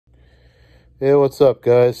Hey, what's up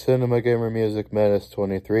guys? Cinema Gamer Music Menace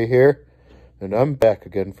 23 here, and I'm back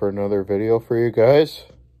again for another video for you guys.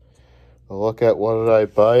 A look at what did I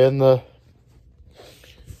buy in the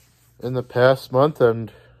past month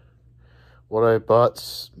and what I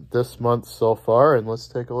bought this month so far, and let's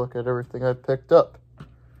take a look at everything I picked up.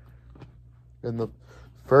 In the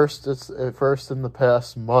first in the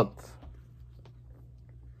past month.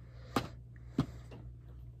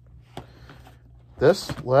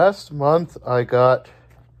 This last month I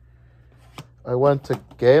went to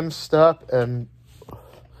GameStop and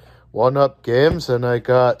 1UP Games and I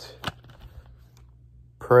got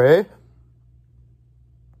Prey,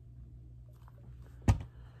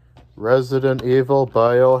 Resident Evil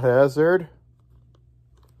Biohazard,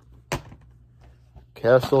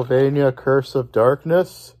 Castlevania Curse of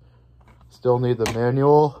Darkness, still need the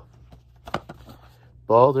manual,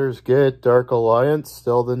 Baldur's Gate Dark Alliance,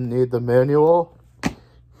 still didn't need the manual.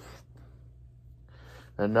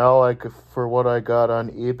 And now, for what I got on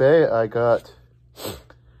eBay, I got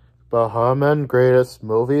Bahaman Greatest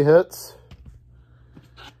Movie Hits,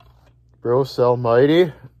 Bruce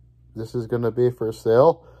Almighty, this is going to be for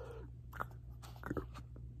sale,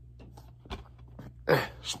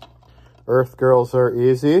 Earth Girls Are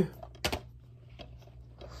Easy,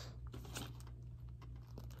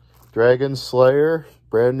 Dragon Slayer,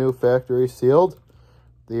 brand new factory sealed,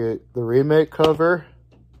 the remake cover,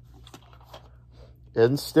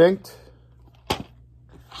 Instinct,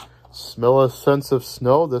 Smell a Sense of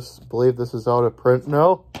Snow, believe this is out of print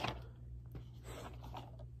now,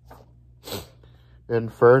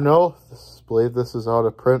 Inferno, believe this is out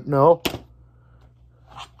of print now,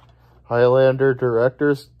 Highlander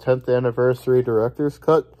Directors, 10th Anniversary Director's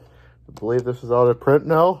Cut, I believe this is out of print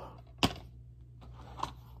now,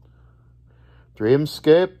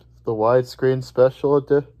 Dreamscape, the widescreen special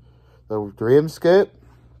edition, the Dreamscape,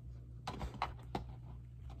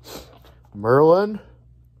 Merlin,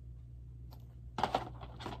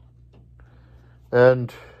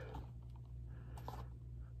 and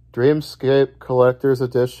Dreamscape Collector's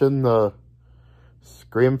Edition, the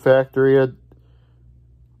Scream Factory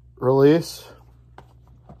release.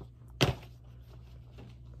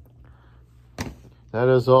 That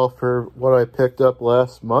is all for what I picked up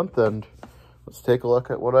last month, and let's take a look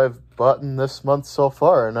at what I've bought in this month so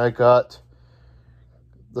far. And I got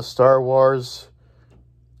the Star Wars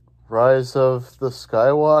Rise of the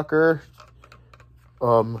Skywalker,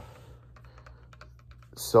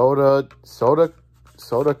 soda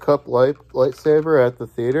cup lightsaber at the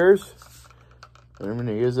theaters. I'm going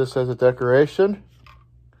to use this as a decoration.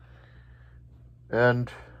 And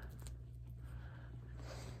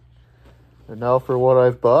now for what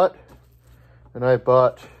I've bought. And I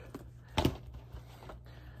bought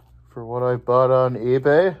for what I bought on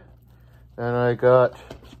eBay. And I got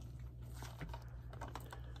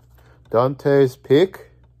Dante's Peak,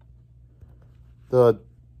 the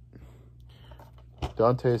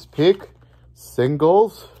Dante's Peak,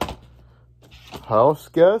 Singles, House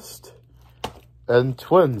Guest, and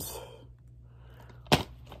Twins.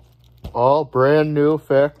 All brand new,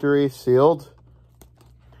 factory sealed.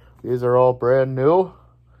 These are all brand new.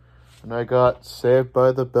 And I got Saved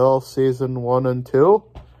by the Bell Season 1 and 2,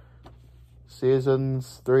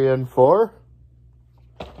 Seasons 3 and 4,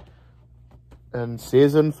 and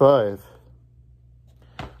Season 5.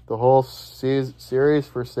 The whole series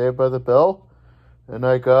for Saved by the Bell. And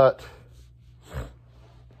I got,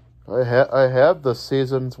 I have the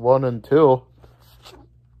Seasons 1 and 2,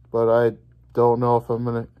 but I don't know if I'm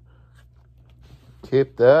going to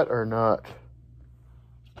keep that or not.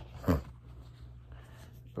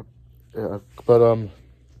 Yeah, but I'm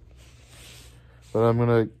going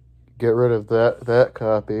to get rid of that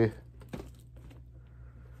copy.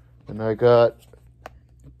 And I got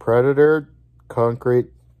Predator, Concrete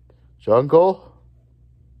Jungle,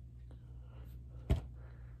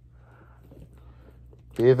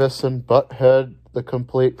 Beavis and Butthead, The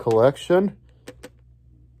Complete Collection.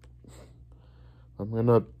 I'm going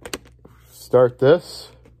to start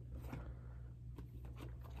this.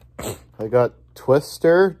 I got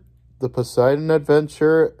Twister, The Poseidon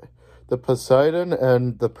Adventure, The Poseidon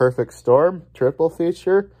and The Perfect Storm, triple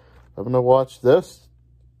feature. I'm going to watch this.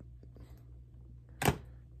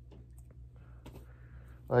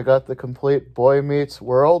 I got the complete Boy Meets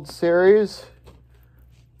World series.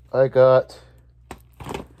 I got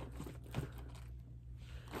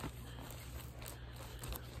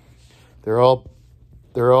they're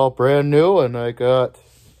all brand new, and I got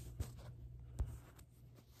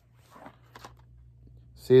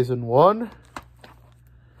Season 1,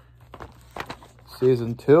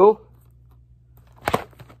 Season 2,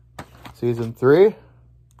 Season 3,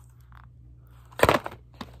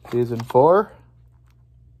 Season 4,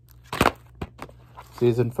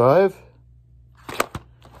 Season 5,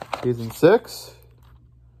 Season 6,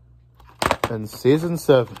 and Season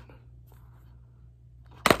 7.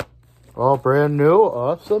 All brand new,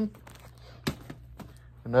 awesome.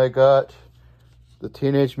 And I got the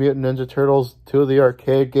Teenage Mutant Ninja Turtles 2 the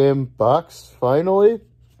arcade game box, finally,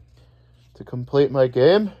 to complete my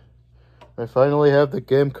game. I finally have the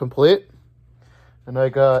game complete. And I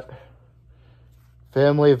got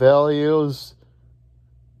Family Values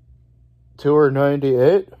Tour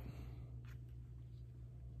 98.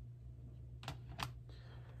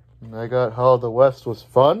 And I got How the West Was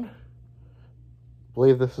Fun. I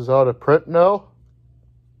believe this is out of print now.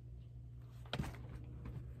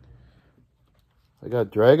 I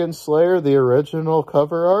got Dragon Slayer, the original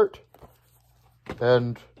cover art.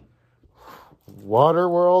 And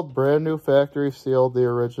Waterworld, brand new factory sealed, the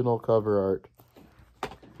original cover art.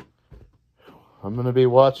 I'm going to be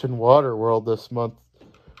watching Waterworld this month.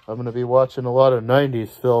 I'm going to be watching a lot of 90s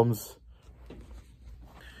films.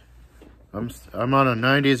 I'm on a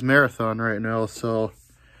 90s marathon right now, so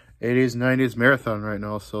 80s, 90s marathon right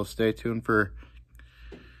now, so stay tuned for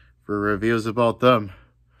reviews about them.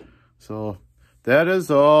 So that is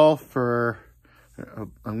all for,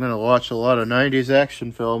 I'm going to watch a lot of 90s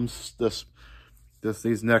action films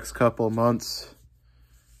these next couple months.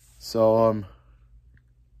 So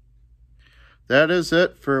that is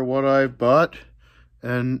it for what I bought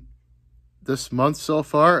and this month so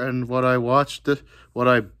far, and what I watched, what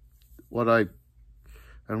I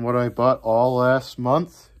bought all last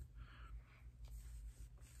month.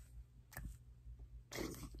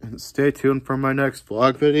 And stay tuned for my next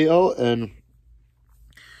vlog video, and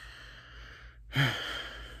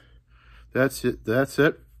that's it.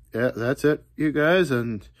 Yeah, that's it, you guys,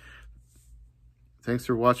 and thanks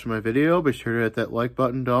for watching my video. Be sure to hit that like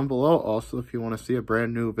button down below. Also, if you want to see a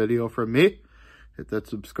brand new video from me, hit that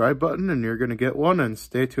subscribe button and you're going to get one. And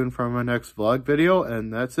stay tuned for my next vlog video.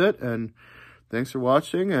 And that's it. And thanks for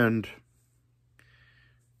watching. And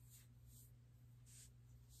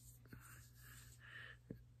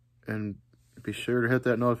be sure to hit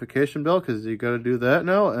that notification bell, because you got to do that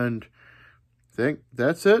now. And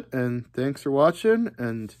that's it. And thanks for watching.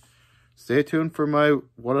 And stay tuned for my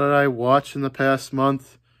what did I watch in the past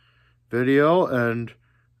month video. And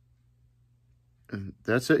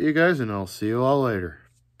that's it, you guys, and I'll see you all later.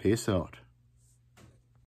 Peace out.